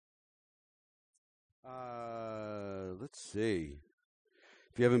Let's see.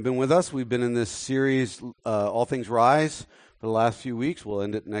 If you haven't been with us, we've been in this series, All Things Rise, for the last few weeks. We'll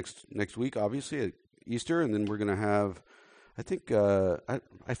end it next week, obviously, at Easter, and then we're going to have, I think,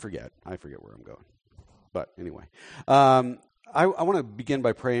 I forget where I'm going. But anyway, I want to begin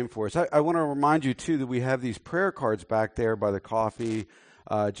by praying for us. I want to remind you, too, that we have these prayer cards back there by the coffee,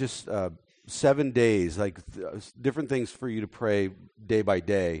 7 days, different things for you to pray day by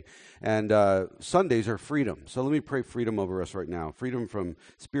day. And Sundays are freedom. So let me pray freedom over us right now. Freedom from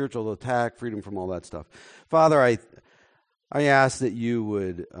spiritual attack, freedom from all that stuff. Father, I ask that you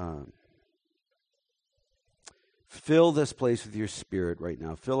would fill this place with your Spirit right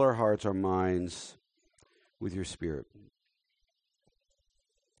now. Fill our hearts, our minds with your Spirit.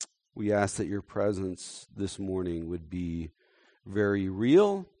 We ask that your presence this morning would be very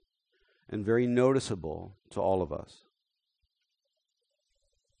real and very noticeable to all of us.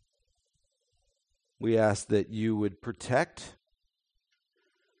 We ask that you would protect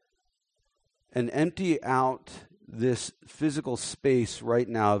and empty out this physical space right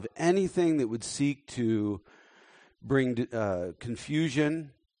now of anything that would seek to bring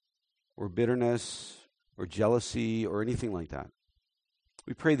confusion or bitterness or jealousy or anything like that.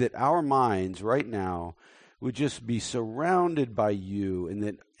 We pray that our minds right now would just be surrounded by you, and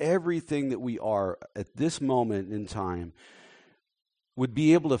that everything that we are at this moment in time would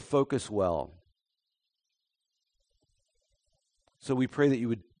be able to focus well. So we pray that you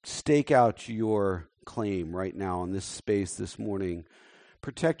would stake out your claim right now in this space this morning.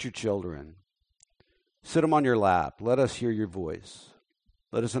 Protect your children. Sit them on your lap. Let us hear your voice.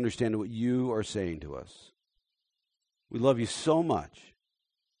 Let us understand what you are saying to us. We love you so much.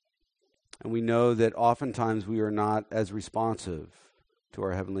 And we know that oftentimes we are not as responsive to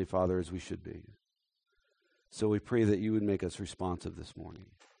our Heavenly Father as we should be. So we pray that you would make us responsive this morning,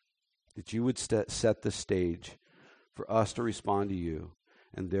 that you would set the stage for us to respond to you,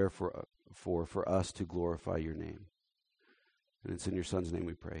 and therefore for us to glorify your name. And it's in your Son's name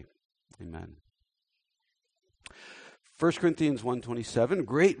we pray. Amen. 1 Corinthians 1:27,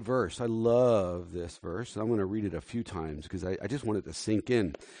 great verse. I love this verse. I'm going to read it a few times because I just want it to sink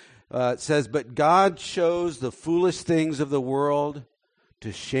in. It says, "But God chose the foolish things of the world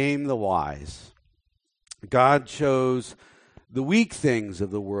to shame the wise. God chose the weak things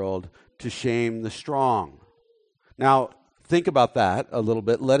of the world to shame the strong." Now, think about that a little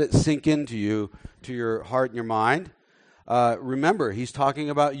bit. Let it sink into you, to your heart and your mind. Remember, he's talking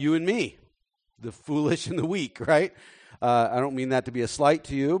about you and me, the foolish and the weak, right? I don't mean that to be a slight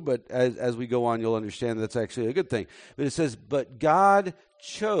to you, but as we go on, you'll understand that's actually a good thing. But it says, "But God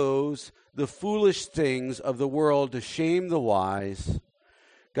chose the foolish things of the world to shame the wise.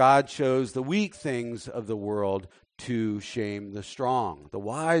 God chose the weak things of the world to shame the strong." The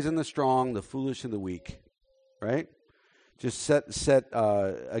wise and the strong, the foolish and the weak, right? Just set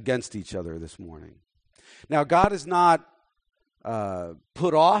against each other this morning. Now, God is not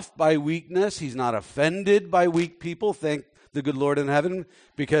put off by weakness. He's not offended by weak people. Thank the good Lord in heaven,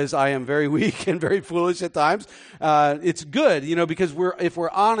 because I am very weak and very foolish at times. It's good, because if we're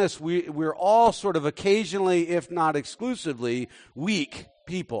honest, we're all sort of occasionally, if not exclusively, weak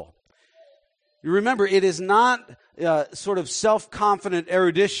people. You remember, it is not sort of self-confident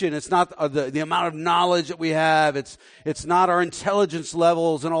erudition. It's not the amount of knowledge that we have. It's not our intelligence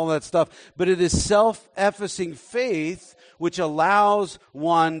levels and all that stuff. But it is self-effacing faith which allows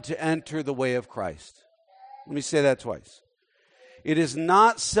one to enter the way of Christ. Let me say that twice. It is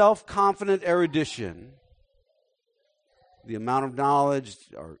not self-confident erudition, the amount of knowledge,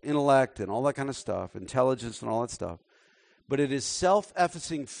 or intellect, and all that kind of stuff, intelligence and all that stuff. But it is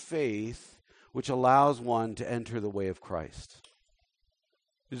self-effacing faith which allows one to enter the way of Christ.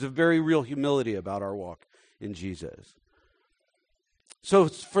 There's a very real humility about our walk in Jesus. So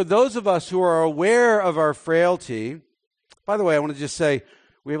for those of us who are aware of our frailty, by the way, I want to just say,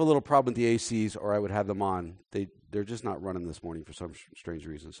 we have a little problem with the ACs, or I would have them on. They're just not running this morning for some strange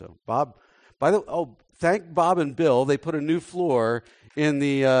reason. So Bob, thank Bob and Bill. They put a new floor in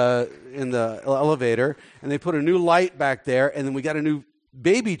the elevator, and they put a new light back there, and then we got a new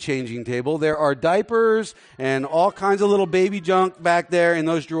baby changing table. There are diapers and all kinds of little baby junk back there in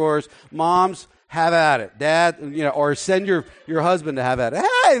those drawers. Moms, have at it. Dad, or send your husband to have at it.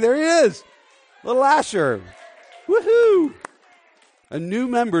 Hey, there he is. Little Asher. Woohoo! A new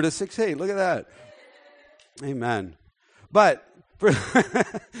member to 6-8. Look at that. Amen. But,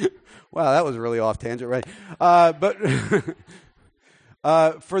 wow, that was really off tangent, right? But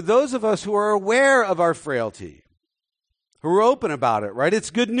for those of us who are aware of our frailty, who are open about it, right? It's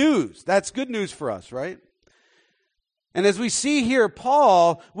good news. That's good news for us, right? And as we see here,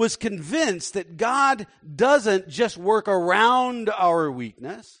 Paul was convinced that God doesn't just work around our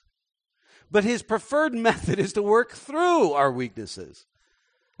weakness, but his preferred method is to work through our weaknesses.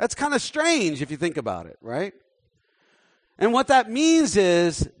 That's kind of strange if you think about it, right? And what that means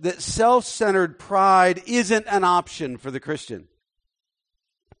is that self-centered pride isn't an option for the Christian.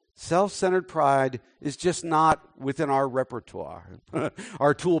 Self-centered pride is just not within our repertoire,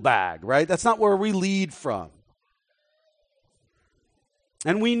 our tool bag, right? That's not where we lead from.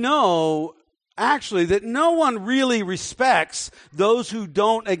 And we know, actually, that no one really respects those who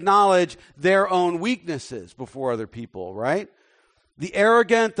don't acknowledge their own weaknesses before other people, right? The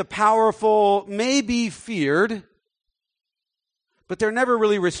arrogant, the powerful may be feared, but they're never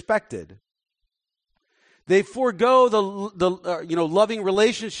really respected. They forego the loving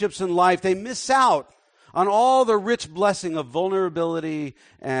relationships in life. They miss out on all the rich blessing of vulnerability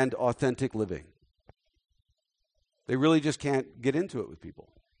and authentic living. They really just can't get into it with people.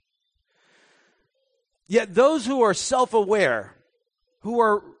 Yet those who are self-aware, who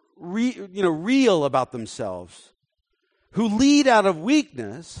are real about themselves, who lead out of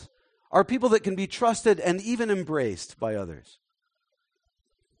weakness, are people that can be trusted and even embraced by others.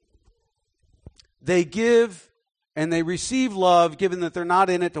 They give and they receive love, given that they're not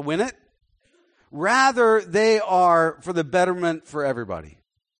in it to win it. Rather, they are for the betterment for everybody.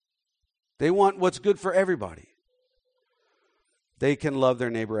 They want what's good for everybody. They can love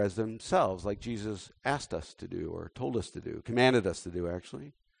their neighbor as themselves, like Jesus asked us to do, or told us to do, commanded us to do,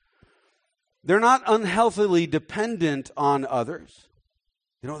 actually. They're not unhealthily dependent on others.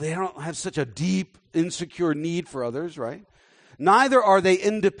 They don't have such a deep, insecure need for others, right? Neither are they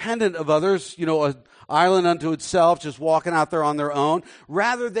independent of others, an island unto itself, just walking out there on their own.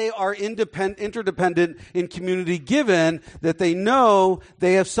 Rather, they are interdependent in community, given that they know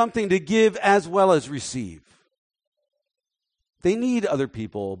they have something to give as well as receive. They need other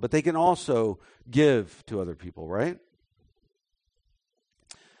people, but they can also give to other people, right?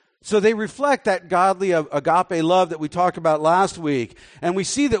 So they reflect that godly agape love that we talked about last week. And we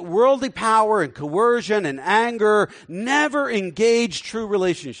see that worldly power and coercion and anger never engage true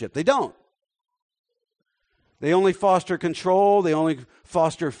relationship. They don't. They only foster control. They only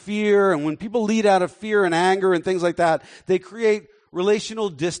foster fear. And when people lead out of fear and anger and things like that, they create relational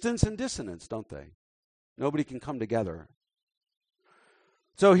distance and dissonance, don't they? Nobody can come together.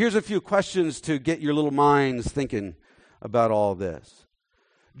 So here's a few questions to get your little minds thinking about all this.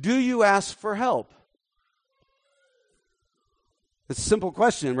 Do you ask for help? It's a simple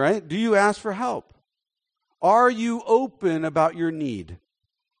question, right? Do you ask for help? Are you open about your need,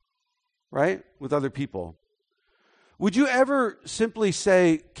 right, with other people? Would you ever simply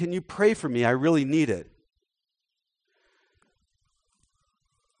say, can you pray for me? I really need it.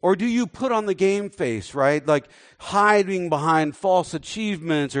 Or do you put on the game face, right? Like hiding behind false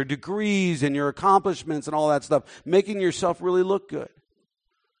achievements or degrees and your accomplishments and all that stuff, making yourself really look good?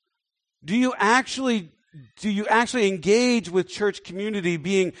 Do you actually engage with church community,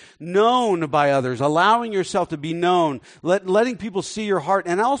 being known by others, allowing yourself to be known, letting people see your heart,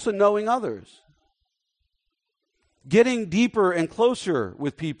 and also knowing others? Getting deeper and closer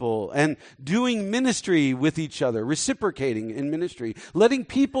with people and doing ministry with each other, reciprocating in ministry, letting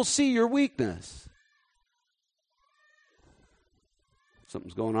people see your weakness.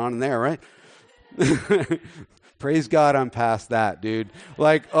 Something's going on in there, right? Praise God, I'm past that, dude.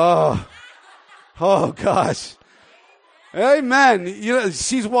 Like, oh gosh. Amen.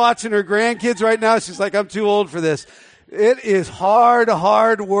 She's watching her grandkids right now. She's like, I'm too old for this. It is hard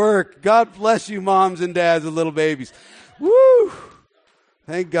work. God bless you, moms and dads and little babies. Woo!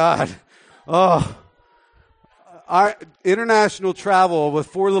 Thank God. Oh, our international travel with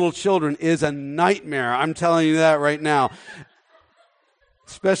 4 little children is a nightmare. I'm telling you that right now.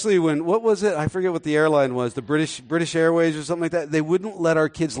 Especially when, what was it? I forget what the airline was, the British Airways or something like that. They wouldn't let our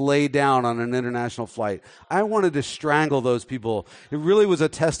kids lay down on an international flight. I wanted to strangle those people. It really was a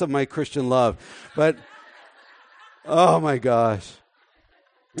test of my Christian love. But, oh my gosh.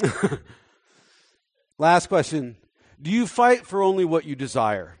 Last question. Do you fight for only what you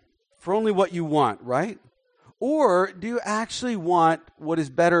desire? For only what you want, right? Or do you actually want what is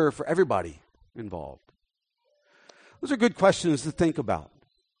better for everybody involved? Those are good questions to think about.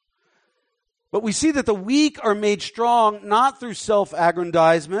 But we see that the weak are made strong not through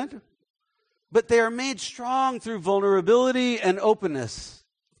self-aggrandizement, but they are made strong through vulnerability and openness.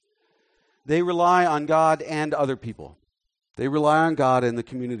 They rely on God and other people. They rely on God and the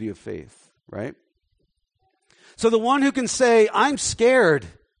community of faith, right? So the one who can say, I'm scared,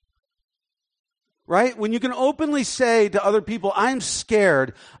 right? When you can openly say to other people, I'm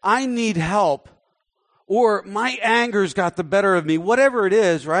scared, I need help, Or my anger's got the better of me. Whatever it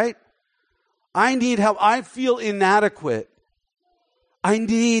is, right? I need help. I feel inadequate. I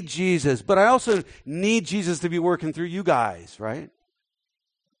need Jesus, but I also need Jesus to be working through you guys, right?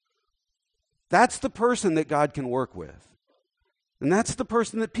 That's the person that God can work with. And that's the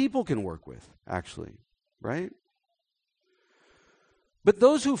person that people can work with, actually, right? But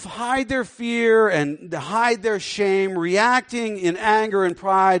those who hide their fear and hide their shame, reacting in anger and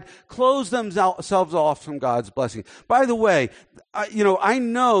pride, close themselves off from God's blessing. By the way, I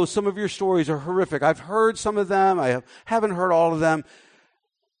know some of your stories are horrific. I've heard some of them. I haven't heard all of them.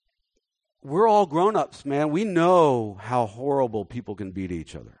 We're all grown-ups, man. We know how horrible people can be to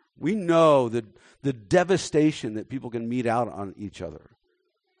each other. We know the devastation that people can mete out on each other.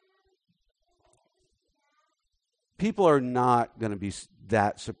 People are not going to be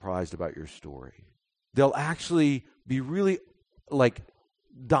that surprised about your story. They'll actually be really,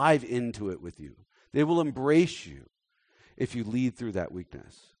 dive into it with you. They will embrace you if you lead through that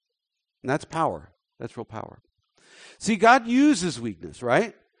weakness. And that's power. That's real power. See, God uses weakness,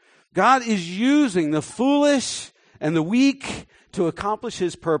 right? God is using the foolish and the weak to accomplish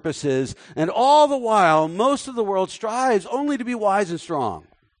his purposes, and all the while, most of the world strives only to be wise and strong,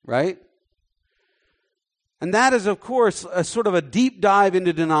 right? And that is, of course, a sort of a deep dive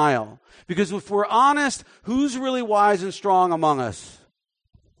into denial. Because if we're honest, who's really wise and strong among us?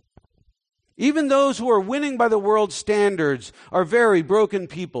 Even those who are winning by the world's standards are very broken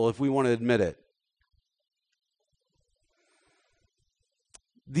people, if we want to admit it.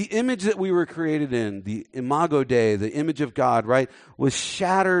 The image that we were created in, the imago Dei, the image of God, right, was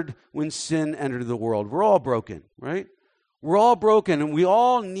shattered when sin entered the world. We're all broken, right? We're all broken, and we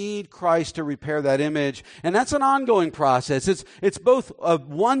all need Christ to repair that image. And that's an ongoing process. It's both a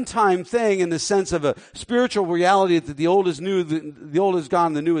one-time thing in the sense of a spiritual reality that the old is new, the old is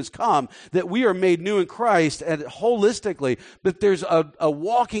gone, the new has come, that we are made new in Christ and holistically, but there's a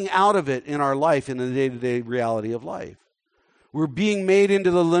walking out of it in our life, in the day-to-day reality of life. We're being made into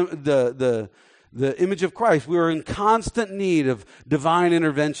the image of Christ. We are in constant need of divine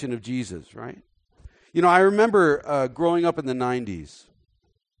intervention of Jesus, right? I remember growing up in the 90s.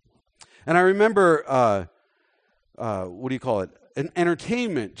 And I remember,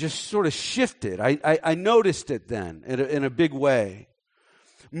 entertainment just sort of shifted. I noticed it then in a big way.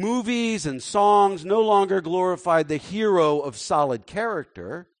 Movies and songs no longer glorified the hero of solid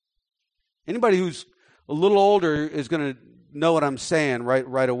character. Anybody who's a little older is going to know what I'm saying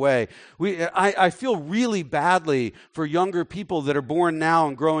right away. I feel really badly for younger people that are born now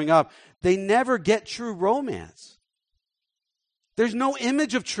and growing up. They never get true romance. There's no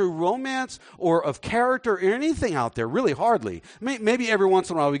image of true romance or of character or anything out there, really hardly. Maybe every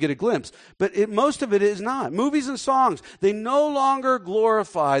once in a while we get a glimpse, but most of it is not. Movies and songs, they no longer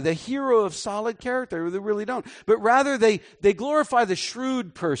glorify the hero of solid character. They really don't. But rather they glorify the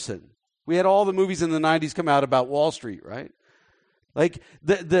shrewd person. We had all the movies in the 90s come out about Wall Street, right? Like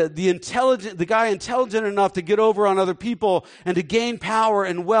the intelligent, the guy intelligent enough to get over on other people and to gain power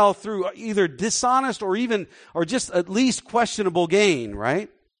and wealth through either dishonest or just at least questionable gain, right?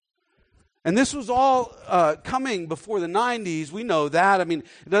 And this was all coming before the 90s. We know that. I mean,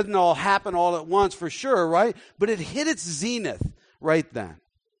 it doesn't all happen all at once for sure, right? But it hit its zenith right then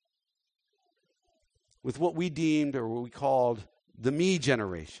with what we deemed or what we called the me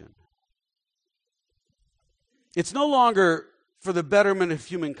generation. It's no longer for the betterment of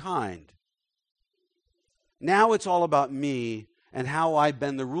humankind. Now it's all about me and how I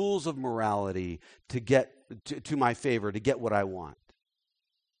bend the rules of morality to get to my favor, to get what I want.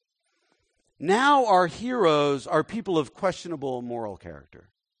 Now our heroes are people of questionable moral character,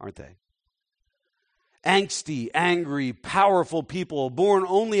 aren't they? Angsty, angry, powerful people born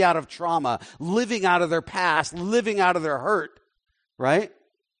only out of trauma, living out of their past, living out of their hurt, right?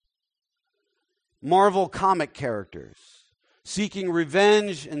 Marvel comic characters, seeking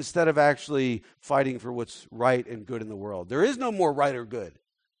revenge instead of actually fighting for what's right and good in the world. There is no more right or good.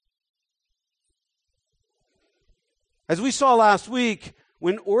 As we saw last week,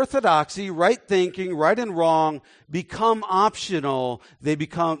 when orthodoxy, right thinking, right and wrong become optional,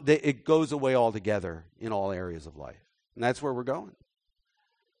 it goes away altogether in all areas of life. And that's where we're going.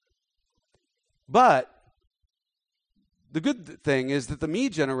 But the good thing is that the me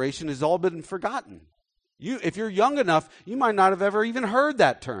generation has all been forgotten. If you're young enough, you might not have ever even heard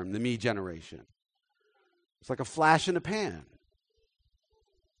that term, the me generation. It's like a flash in the pan.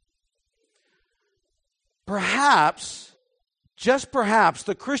 Perhaps, just perhaps,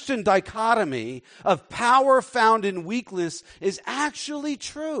 the Christian dichotomy of power found in weakness is actually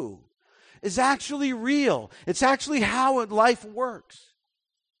true, is actually real. It's actually how life works.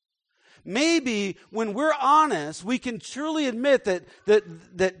 maybe when we're honest, we can truly admit that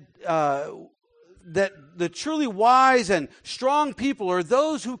the truly wise and strong people are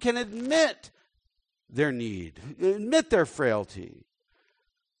those who can admit their need, admit their frailty.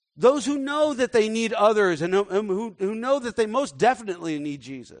 Those who know that they need others and who know that they most definitely need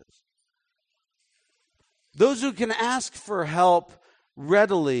Jesus. Those who can ask for help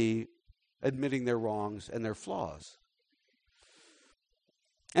readily, admitting their wrongs and their flaws.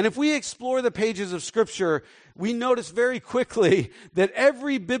 And if we explore the pages of Scripture, we notice very quickly that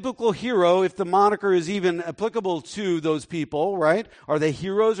every biblical hero, if the moniker is even applicable to those people, right? Are they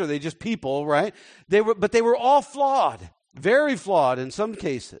heroes or are they just people, right? But they were all flawed, very flawed in some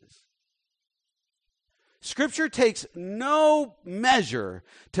cases. Scripture takes no measure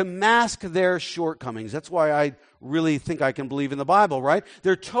to mask their shortcomings. That's why I really think I can believe in the Bible, right?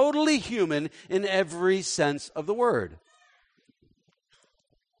 They're totally human in every sense of the word.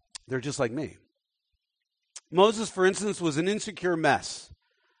 They're just like me. Moses, for instance, was an insecure mess.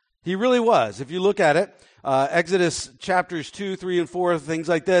 He really was. If you look at it, Exodus chapters 2, 3, and 4, things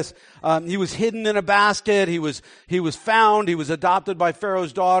like this. He was hidden in a basket. He was found. He was adopted by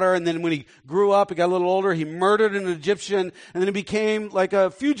Pharaoh's daughter. And then when he grew up, he got a little older, he murdered an Egyptian. And then he became like a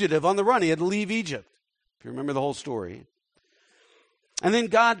fugitive on the run. He had to leave Egypt. If you remember the whole story. And then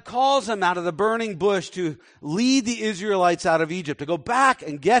God calls him out of the burning bush to lead the Israelites out of Egypt, to go back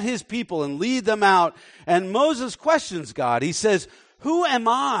and get his people and lead them out. And Moses questions God. He says, "Who am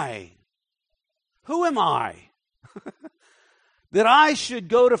I? Who am I that I should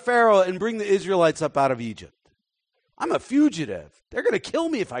go to Pharaoh and bring the Israelites up out of Egypt? I'm a fugitive. They're going to kill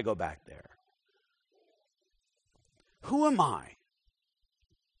me if I go back there. Who am I?"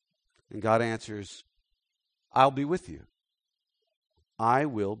 And God answers, "I'll be with you. I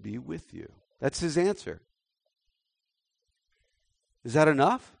will be with you." That's his answer. Is that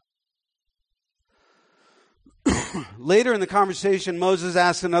enough? Later in the conversation, Moses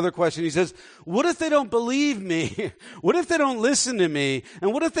asks another question. He says, "What if they don't believe me? What if they don't listen to me?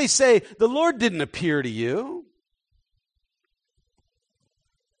 And what if they say, 'The Lord didn't appear to you'?"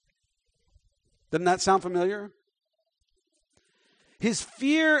 Doesn't that sound familiar? His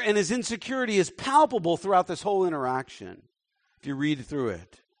fear and his insecurity is palpable throughout this whole interaction, if you read through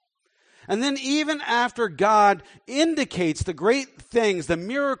it. And then even after God indicates the great things, the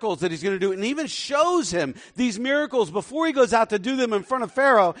miracles that he's going to do, and even shows him these miracles before he goes out to do them in front of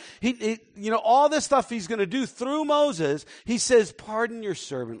Pharaoh, all this stuff he's going to do through Moses, he says, "Pardon your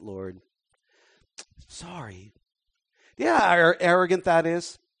servant, Lord." Sorry. Yeah, how arrogant that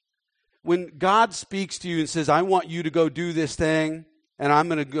is. When God speaks to you and says, "I want you to go do this thing, and I'm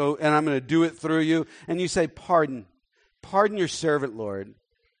going to go and I'm going to do it through you," and you say, "Pardon your servant, Lord."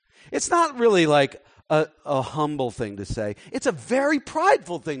 It's not really like a humble thing to say. It's a very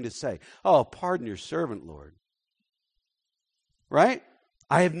prideful thing to say. "Oh, pardon your servant, Lord." Right?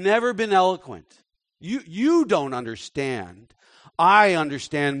 I have never been eloquent. You don't understand. I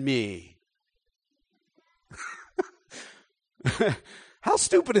understand me. How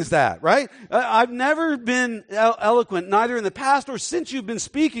stupid is that, right? I've never been eloquent, neither in the past or since you've been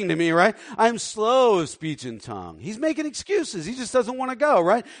speaking to me, right? I'm slow of speech and tongue. He's making excuses. He just doesn't want to go,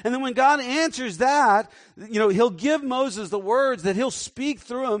 right? And then when God answers that, he'll give Moses the words that he'll speak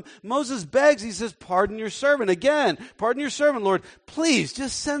through him. Moses begs, he says, "Pardon your servant." Again, "Pardon your servant, Lord. Please,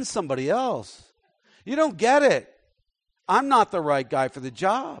 just send somebody else. You don't get it. I'm not the right guy for the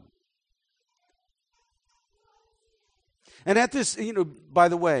job." And at this, by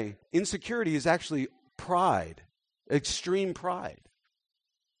the way, insecurity is actually pride, extreme pride.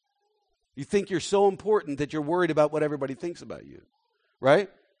 You think you're so important that you're worried about what everybody thinks about you, right?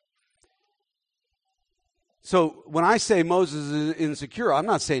 So when I say Moses is insecure, I'm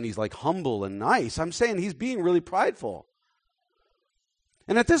not saying he's like humble and nice. I'm saying he's being really prideful.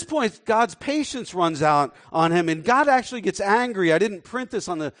 And at this point, God's patience runs out on him, and God actually gets angry. I didn't print this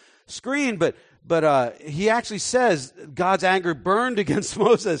on the screen, but he actually says God's anger burned against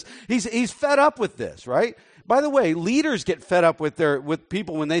Moses. He's fed up with this, right? By the way, leaders get fed up with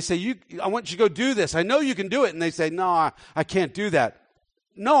people when they say, "I want you to go do this. I know you can do it." And they say, "No, I can't do that."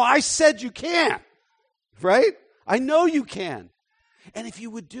 "No, I said you can't." Right? "I know you can. And if you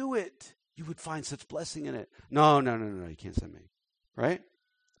would do it, you would find such blessing in it." No, you can't send me. Right?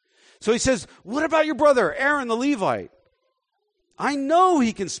 So he says, "What about your brother, Aaron the Levite? I know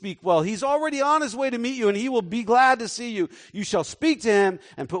he can speak well. He's already on his way to meet you, and he will be glad to see you. You shall speak to him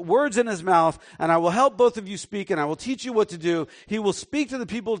and put words in his mouth, and I will help both of you speak, and I will teach you what to do. He will speak to the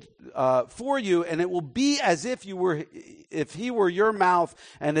people for you, and it will be as if he were your mouth,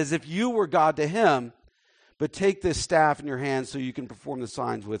 and as if you were God to him. But take this staff in your hand so you can perform the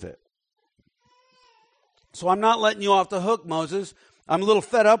signs with it." So I'm not letting you off the hook, Moses. I'm a little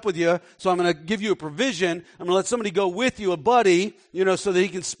fed up with you, so I'm going to give you a provision. I'm going to let somebody go with you, a buddy, so that he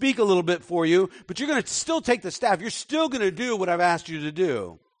can speak a little bit for you. But you're going to still take the staff. You're still going to do what I've asked you to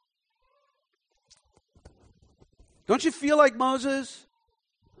do. Don't you feel like Moses?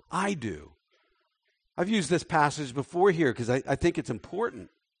 I do. I've used this passage before here because I think it's important.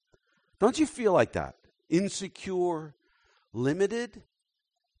 Don't you feel like that? Insecure, limited,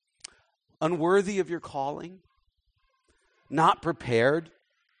 unworthy of your calling, not prepared?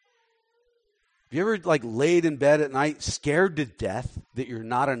 Have you ever laid in bed at night scared to death that you're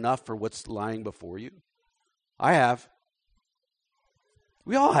not enough for what's lying before you? I have.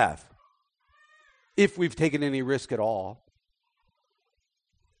 We all have. If we've taken any risk at all.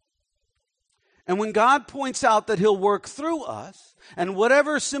 And when God points out that he'll work through us, and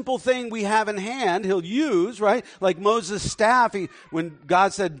whatever simple thing we have in hand, he'll use, right? Like Moses' staff, when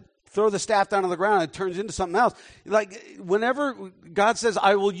God said, throw the staff down on the ground, it turns into something else. Whenever God says,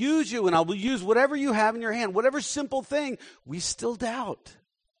 I will use you, and I will use whatever you have in your hand, whatever simple thing, we still doubt.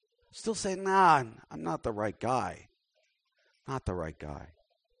 Still say, nah, I'm not the right guy. Not the right guy.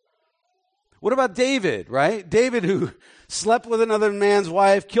 What about David, right? David, who slept with another man's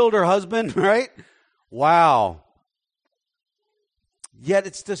wife, killed her husband, right? Wow. Yet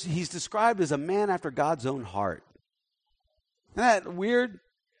he's described as a man after God's own heart. Isn't that weird?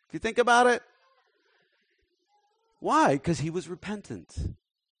 If you think about it. Why? Because he was repentant.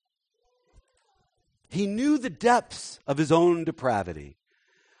 He knew the depths of his own depravity.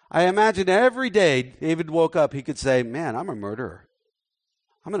 I imagine every day David woke up, he could say, man, I'm a murderer.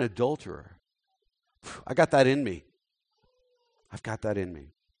 I'm an adulterer. I got that in me. I've got that in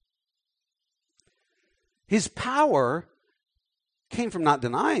me. His power came from not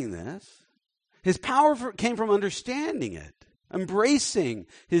denying this. His power came from understanding it, embracing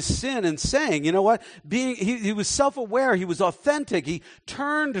his sin and saying, you know what? He was self-aware. He was authentic. He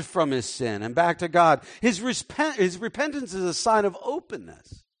turned from his sin and back to God. His repentance is a sign of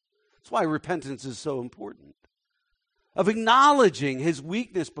openness. That's why repentance is so important. Of acknowledging his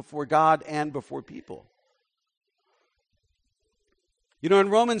weakness before God and before people. In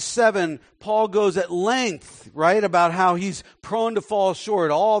Romans 7, Paul goes at length, right, about how he's prone to fall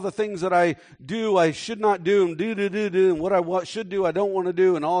short. All the things that I do, I should not do, and and what I should do, I don't want to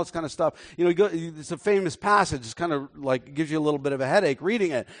do, and all this kind of stuff. It's a famous passage. It's kind of gives you a little bit of a headache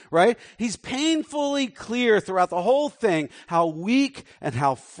reading it, right? He's painfully clear throughout the whole thing how weak and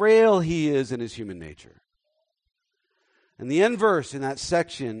how frail he is in his human nature. And the end verse in that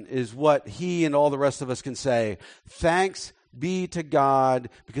section is what he and all the rest of us can say. Thanks be to God,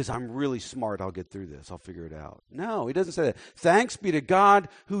 because I'm really smart. I'll get through this. I'll figure it out. No, he doesn't say that. Thanks be to God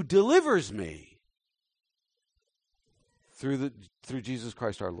who delivers me through Jesus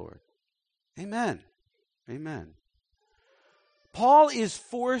Christ our Lord. Amen. Amen. Paul is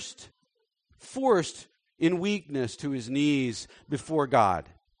forced in weakness to his knees before God.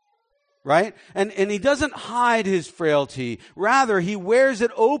 Right? And he doesn't hide his frailty. Rather, he wears it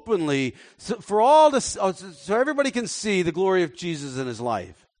openly so everybody can see the glory of Jesus in his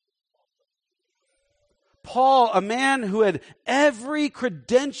life. Paul, a man who had every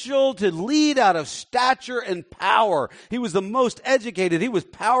credential to lead out of stature and power. He was the most educated. He was a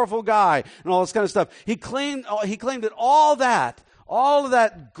powerful guy and all this kind of stuff. He claimed that all of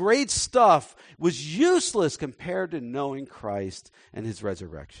that great stuff was useless compared to knowing Christ and his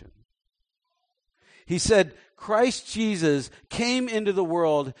resurrection. He said, Christ Jesus came into the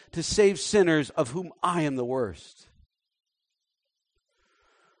world to save sinners, of whom I am the worst.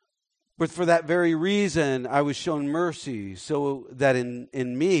 But for that very reason, I was shown mercy, so that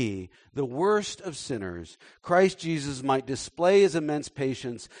in me, the worst of sinners, Christ Jesus might display his immense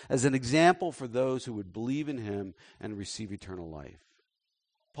patience as an example for those who would believe in him and receive eternal life.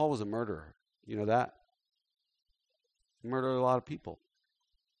 Paul was a murderer. You know that? He murdered a lot of people.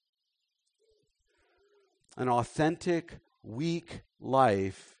 An authentic, weak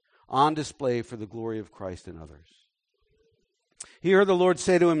life on display for the glory of Christ and others. He heard the Lord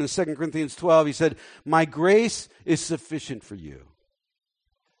say to him in 2 Corinthians 12, he said, my grace is sufficient for you.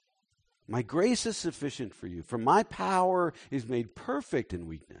 My grace is sufficient for you, for my power is made perfect in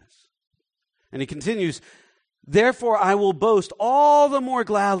weakness. And he continues, therefore I will boast all the more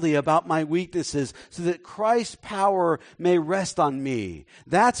gladly about my weaknesses, so that Christ's power may rest on me.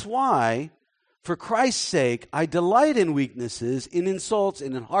 That's why, for Christ's sake, I delight in weaknesses, in insults,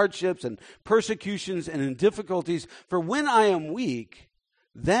 and in hardships, and persecutions, and in difficulties. For when I am weak,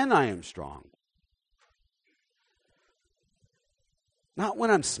 then I am strong. Not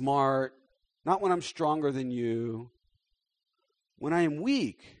when I'm smart, not when I'm stronger than you. When I am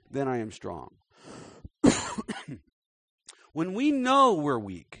weak, then I am strong. When we know we're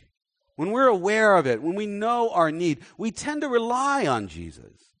weak, when we're aware of it, when we know our need, we tend to rely on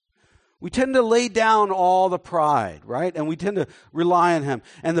Jesus. We tend to lay down all the pride, right? And we tend to rely on him.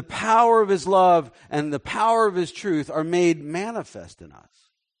 And the power of his love and the power of his truth are made manifest in us.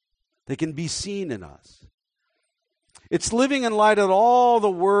 They can be seen in us. It's living in light of all the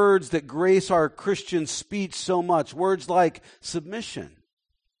words that grace our Christian speech so much. Words like submission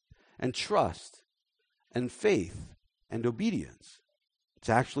and trust and faith and obedience. It's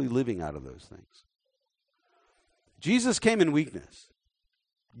actually living out of those things. Jesus came in weakness.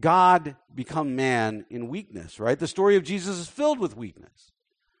 God become man in weakness, right? The story of Jesus is filled with weakness.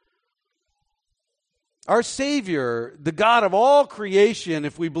 Our Savior, the God of all creation,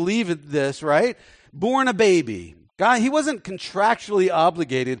 if we believe in this, right? Born a baby. God, he wasn't contractually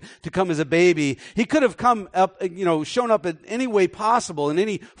obligated to come as a baby. He could have come up, shown up in any way possible, in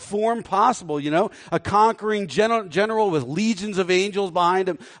any form possible, a conquering general with legions of angels behind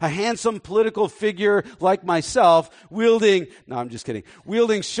him, a handsome political figure like myself, wielding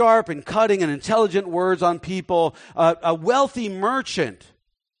sharp and cutting and intelligent words on people, a wealthy merchant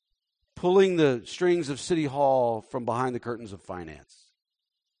pulling the strings of City Hall from behind the curtains of finance.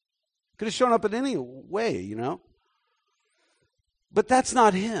 Could have shown up in any way, But that's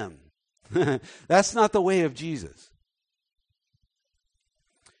not him. That's not the way of Jesus.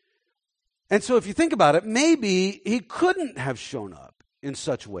 And so if you think about it, maybe he couldn't have shown up in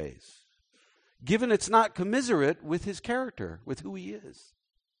such ways, given it's not commiserate with his character, with who he is.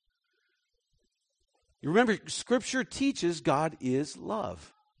 You remember, Scripture teaches God is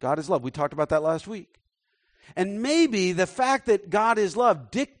love. God is love. We talked about that last week. And maybe the fact that God is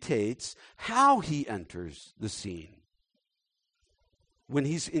love dictates how he enters the scene. When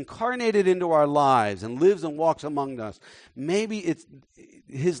he's incarnated into our lives and lives and walks among us, maybe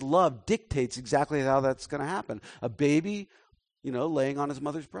his love dictates exactly how that's going to happen. A baby, laying on his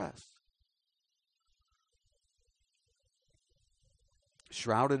mother's breast.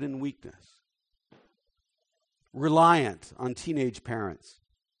 Shrouded in weakness. Reliant on teenage parents.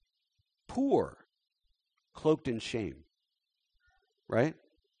 Poor. Cloaked in shame. Right?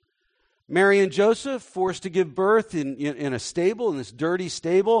 Mary and Joseph forced to give birth in a stable, in this dirty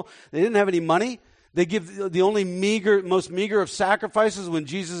stable. They didn't have any money. They give the only most meager of sacrifices when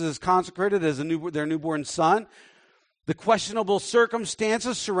Jesus is consecrated as their newborn son. The questionable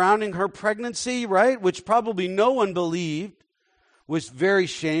circumstances surrounding her pregnancy, right, which probably no one believed, was very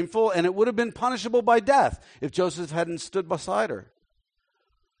shameful, and it would have been punishable by death if Joseph hadn't stood beside her.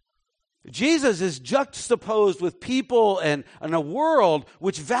 Jesus is juxtaposed with people and a world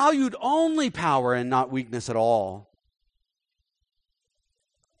which valued only power and not weakness at all.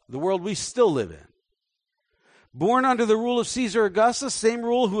 The world we still live in. Born under the rule of Caesar Augustus, same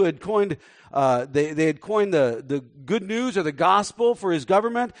rule who had coined, they had coined the good news or the gospel for his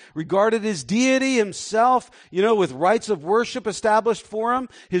government, regarded his deity himself, with rites of worship established for him,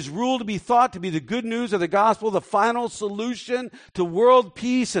 his rule to be thought to be the good news of the gospel, the final solution to world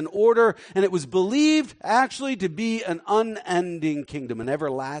peace and order, and it was believed actually to be an unending kingdom, an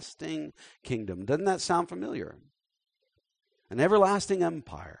everlasting kingdom. Doesn't that sound familiar? An everlasting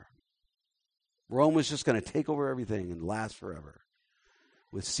empire. Rome was just going to take over everything and last forever,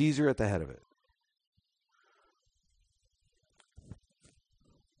 with Caesar at the head of it.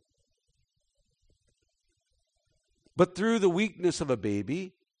 But through the weakness of a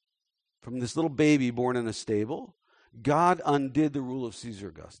baby, from this little baby born in a stable, God undid the rule of Caesar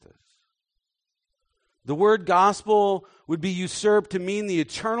Augustus. The word gospel would be usurped to mean the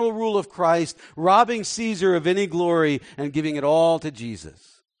eternal rule of Christ, robbing Caesar of any glory and giving it all to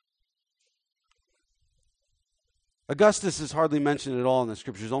Jesus. Augustus is hardly mentioned at all in the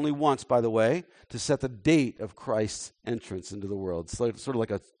Scriptures, only once, by the way, to set the date of Christ's entrance into the world. It's sort of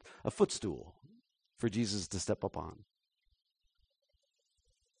like a footstool for Jesus to step up on.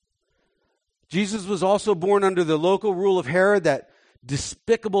 Jesus was also born under the local rule of Herod, that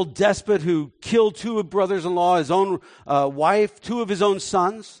despicable despot who killed two brothers-in-law, his own wife, two of his own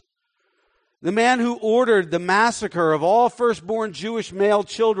sons. The man who ordered the massacre of all firstborn Jewish male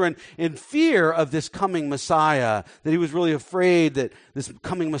children in fear of this coming Messiah, that he was really afraid that this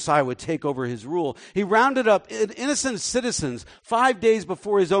coming Messiah would take over his rule. He rounded up innocent citizens 5 days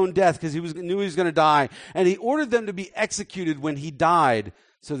before his own death because knew he was going to die, and he ordered them to be executed when he died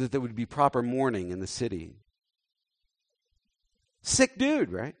so that there would be proper mourning in the city. Sick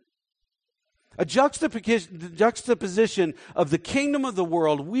dude, right? A juxtaposition of the kingdom of the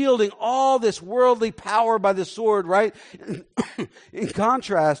world wielding all this worldly power by the sword, right? In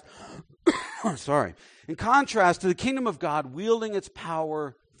contrast to the kingdom of God wielding its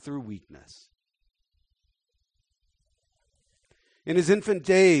power through weakness. In his infant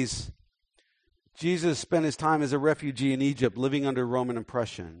days, Jesus spent his time as a refugee in Egypt, living under Roman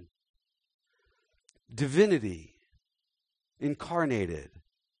oppression. Divinity, incarnated,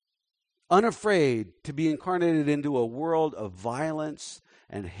 unafraid to be incarnated into a world of violence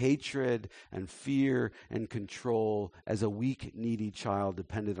and hatred and fear and control as a weak, needy child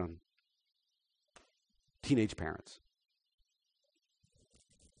dependent on teenage parents.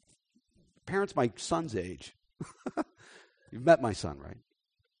 Parents my son's age. You've met my son, right?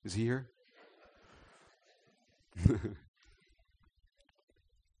 Is he here?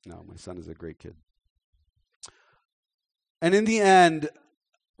 No, my son is a great kid. And in the end,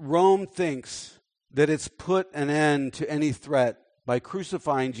 Rome thinks that it's put an end to any threat by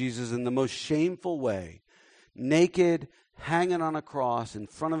crucifying Jesus in the most shameful way, naked, hanging on a cross in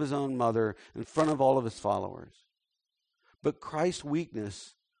front of his own mother, in front of all of his followers. But Christ's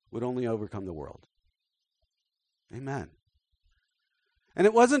weakness would only overcome the world. Amen. And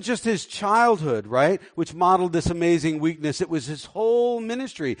it wasn't just his childhood, right, which modeled this amazing weakness. It was his whole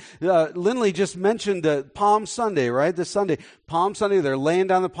ministry. Lindley just mentioned Palm Sunday, right? This Sunday, Palm Sunday, they're laying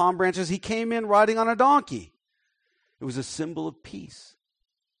down the palm branches. He came in riding on a donkey. It was a symbol of peace.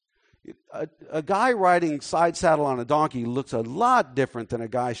 A guy riding side saddle on a donkey looks a lot different than a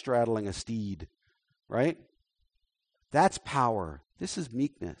guy straddling a steed, right? That's power. This is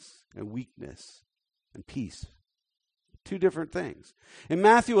meekness and weakness and peace. Two different things. In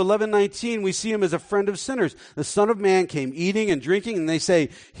Matthew 11:19, we see him as a friend of sinners. The Son of Man came eating and drinking, and they say,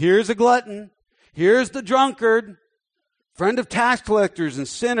 here's a glutton, here's the drunkard, friend of tax collectors and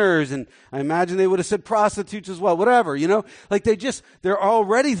sinners, and I imagine they would have said prostitutes as well, whatever, like they're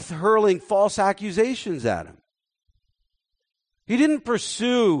already hurling false accusations at him. He didn't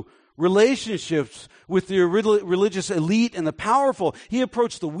pursue relationships with the religious elite and the powerful. He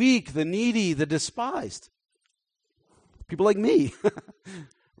approached the weak, the needy, the despised. People like me,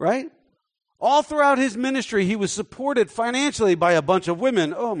 right? All throughout his ministry, he was supported financially by a bunch of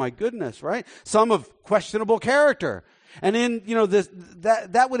women. Oh my goodness, right? Some of questionable character. And in,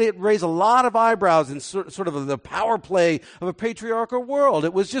 that would raise a lot of eyebrows in sort of the power play of a patriarchal world.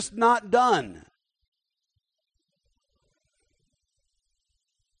 It was just not done.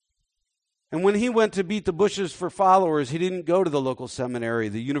 And when he went to beat the bushes for followers, he didn't go to the local seminary,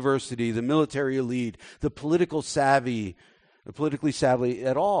 the university, the military elite, the politically savvy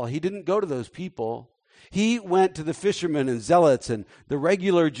at all. He didn't go to those people. He went to the fishermen and zealots and the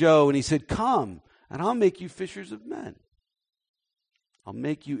regular Joe, and he said, come, and I'll make you fishers of men. I'll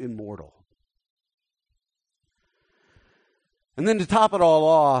make you immortal. And then to top it all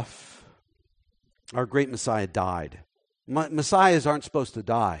off, our great Messiah died. Messiahs aren't supposed to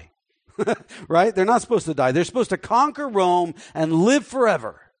die. Right? They're not supposed to die. They're supposed to conquer Rome and live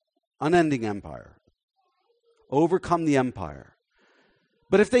forever. Unending empire. Overcome the empire.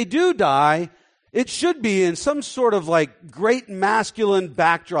 But if they do die, it should be in some sort of like great masculine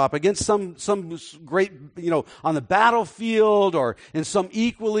backdrop against some great, on the battlefield or in some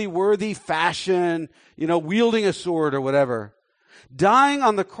equally worthy fashion, wielding a sword or whatever. Dying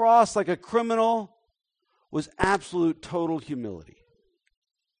on the cross like a criminal was absolute total humility.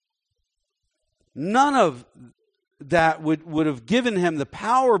 None of that would have given him the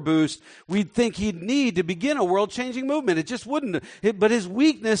power boost we'd think he'd need to begin a world-changing movement. It just wouldn't. But his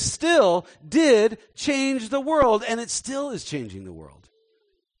weakness still did change the world, and it still is changing the world.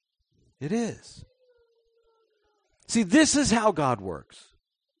 It is. See, this is how God works.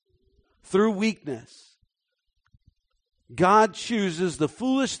 Through weakness. God chooses the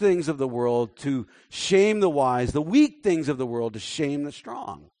foolish things of the world to shame the wise, the weak things of the world to shame the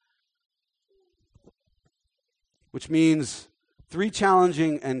strong. Which means three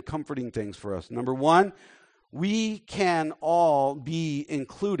challenging and comforting things for us. Number one, we can all be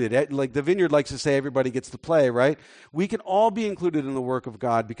included. Like the Vineyard likes to say, everybody gets to play, right? We can all be included in the work of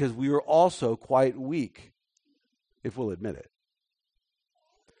God because we are also quite weak, if we'll admit it.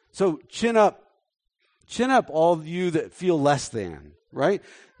 So chin up all of you that feel less than, right?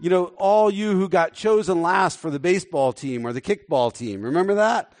 All you who got chosen last for the baseball team or the kickball team. Remember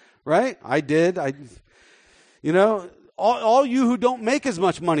that, right? I did. All you who don't make as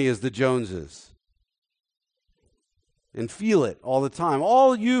much money as the Joneses and feel it all the time.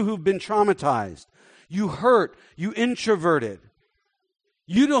 All you who've been traumatized, you hurt, you introverted,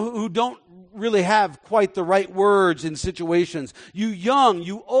 who don't really have quite the right words in situations, you young,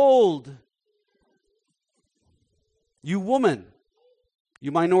 you old, you woman,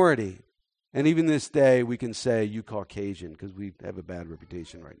 you minority. And even this day we can say you Caucasian because we have a bad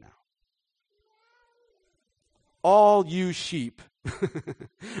reputation right now. All you sheep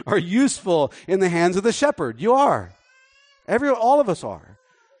are useful in the hands of the shepherd. You are. All of us are.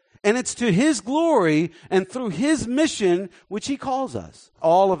 And it's to His glory and through His mission which He calls us.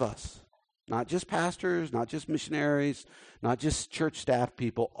 All of us. Not just pastors, not just missionaries, not just church staff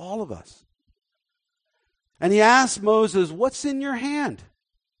people, all of us. And He asked Moses, what's in your hand?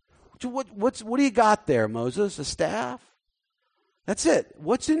 What do you got there, Moses? A staff? That's it.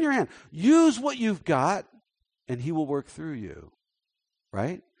 What's in your hand? Use what you've got and He will work through you.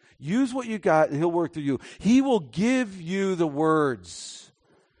 Right? Use what you got and He'll work through you. He will give you the words.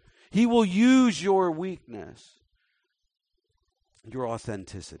 He will use your weakness, your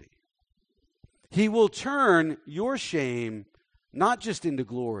authenticity. He will turn your shame not just into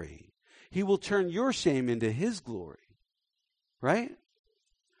glory. He will turn your shame into His glory. Right?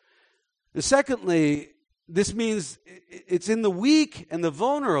 And secondly, this means it's in the weak and the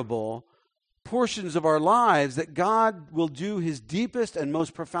vulnerable portions of our lives that God will do His deepest and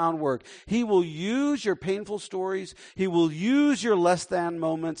most profound work. He will use your painful stories. He will use your less than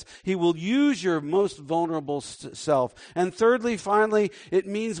moments. He will use your most vulnerable self. And thirdly, finally, it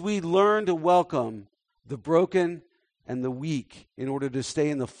means we learn to welcome the broken and the weak in order to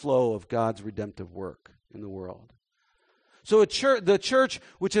stay in the flow of God's redemptive work in the world. So the church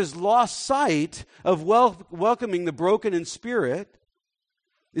which has lost sight of welcoming the broken in spirit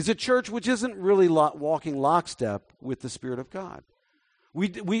is a church which isn't really walking lockstep with the Spirit of God. We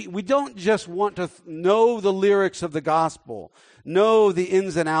don't just want to know the lyrics of the gospel, know the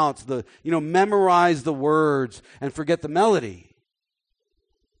ins and outs, memorize the words and forget the melody.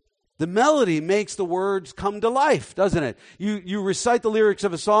 The melody makes the words come to life, doesn't it? You recite the lyrics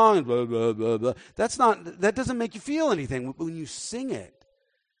of a song and blah, blah, blah, blah. That doesn't make you feel anything. When you sing it,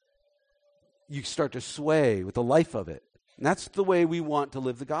 you start to sway with the life of it. And that's the way we want to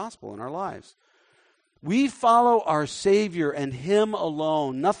live the gospel in our lives. We follow our Savior and Him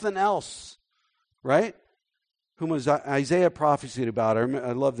alone, nothing else, right? Whom Isaiah prophesied about.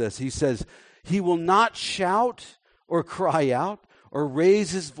 I love this. He says, He will not shout or cry out or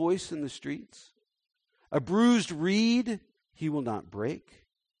raise His voice in the streets. A bruised reed He will not break.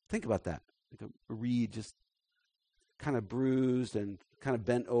 Think about that. Like a reed just kind of bruised and kind of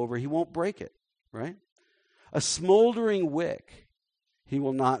bent over. He won't break it, right? A smoldering wick He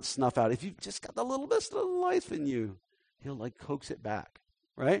will not snuff out. If you've just got the little bit of life in you, He'll coax it back,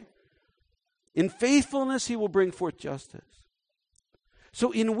 right? In faithfulness He will bring forth justice.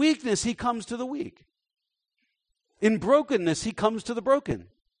 So in weakness He comes to the weak. In brokenness He comes to the broken.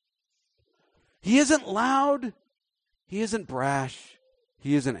 He isn't loud. He isn't brash.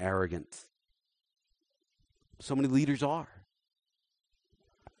 He isn't arrogant. So many leaders are.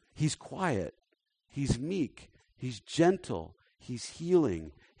 He's quiet. He's meek. He's gentle. He's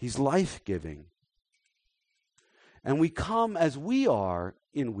healing. He's life-giving. And we come as we are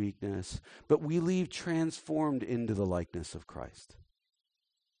in weakness, but we leave transformed into the likeness of Christ.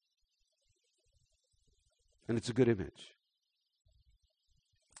 And it's a good image.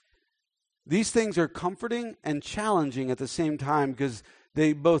 These things are comforting and challenging at the same time because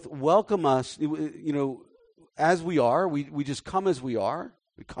they both welcome us, as we are. We just come as we are.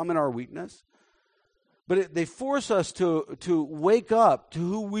 We come in our weakness. But they force us to wake up to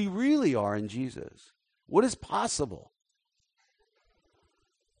who we really are in Jesus. What is possible?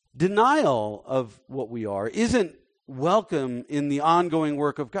 Denial of what we are isn't welcome in the ongoing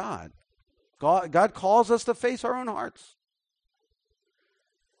work of God. God calls us to face our own hearts.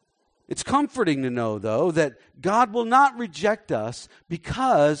 It's comforting to know, though, that God will not reject us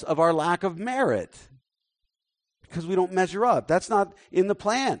because of our lack of merit, because we don't measure up. That's not in the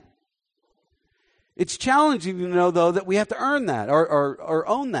plan. It's challenging to know, though, that we have to earn that or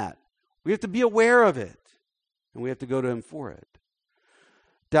own that. We have to be aware of it, and we have to go to Him for it.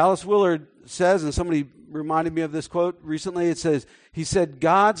 Dallas Willard says, and somebody reminded me of this quote recently, he said,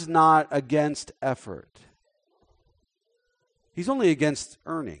 God's not against effort. He's only against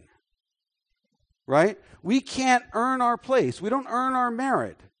earning. Right? We can't earn our place. We don't earn our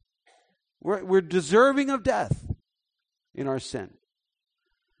merit. We're deserving of death in our sin.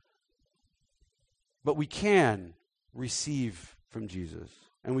 But we can receive from Jesus,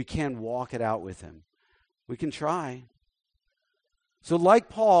 and we can walk it out with Him. We can try. So like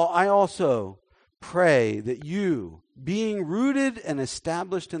Paul, I also pray that you, being rooted and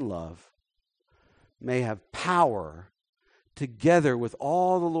established in love, may have power together with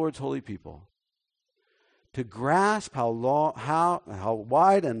all the Lord's holy people to grasp how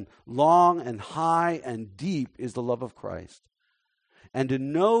wide and long and high and deep is the love of Christ, and to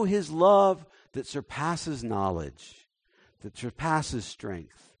know His love that surpasses knowledge, that surpasses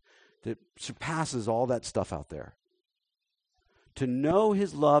strength, that surpasses all that stuff out there. to know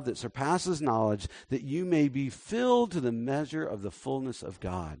his love that surpasses knowledge, that you may be filled to the measure of the fullness of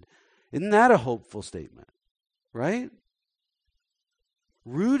God. Isn't that a hopeful statement? Right?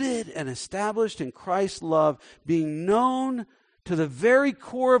 Rooted and established in Christ's love, being known to the very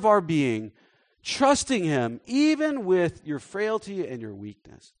core of our being, trusting him even with your frailty and your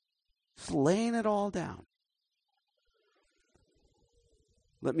weakness. Just laying it all down.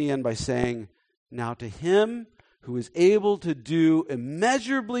 Let me end by saying, now to him who is able to do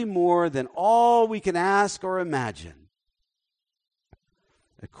immeasurably more than all we can ask or imagine,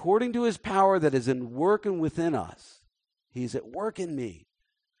 according to his power that is in working within us. He's at work in me.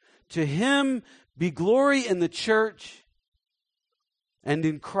 To him be glory in the church and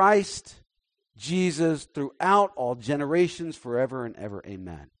in Christ Jesus throughout all generations, forever and ever.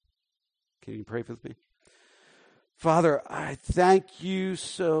 Amen. Can you pray with me? Father, I thank you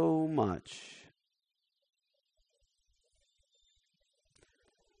so much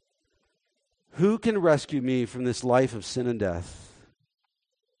who can rescue me from this life of sin and death?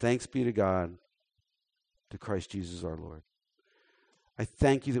 Thanks be to God, to Christ Jesus our Lord. I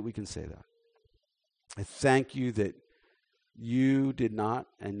thank you that we can say that. I thank you that you did not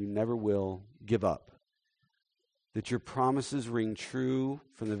and you never will give up. That your promises ring true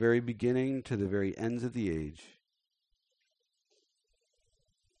from the very beginning to the very ends of the age.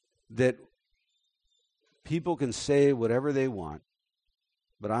 That people can say whatever they want,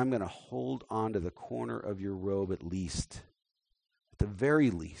 but I'm going to hold on to the corner of your robe at least. At the very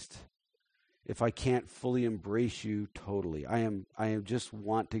least. If I can't fully embrace you totally. I just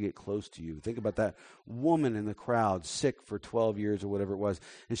want to get close to you. Think about that woman in the crowd, sick for 12 years or whatever it was.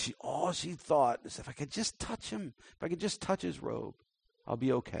 And all she thought is, if I could just touch him, if I could just touch his robe, I'll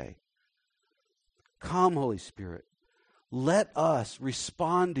be okay. Come, Holy Spirit. Let us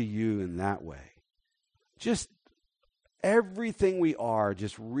respond to you in that way. Just everything we are,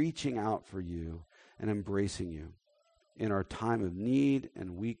 just reaching out for you and embracing you in our time of need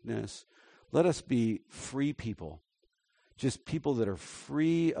and weakness. Let us be free people, just people that are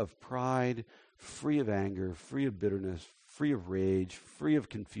free of pride, free of anger, free of bitterness, free of rage, free of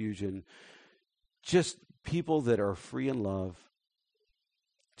confusion, just people that are free in love,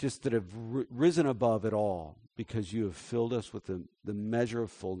 just that have risen above it all because you have filled us with the measure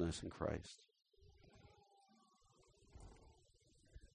of fullness in Christ.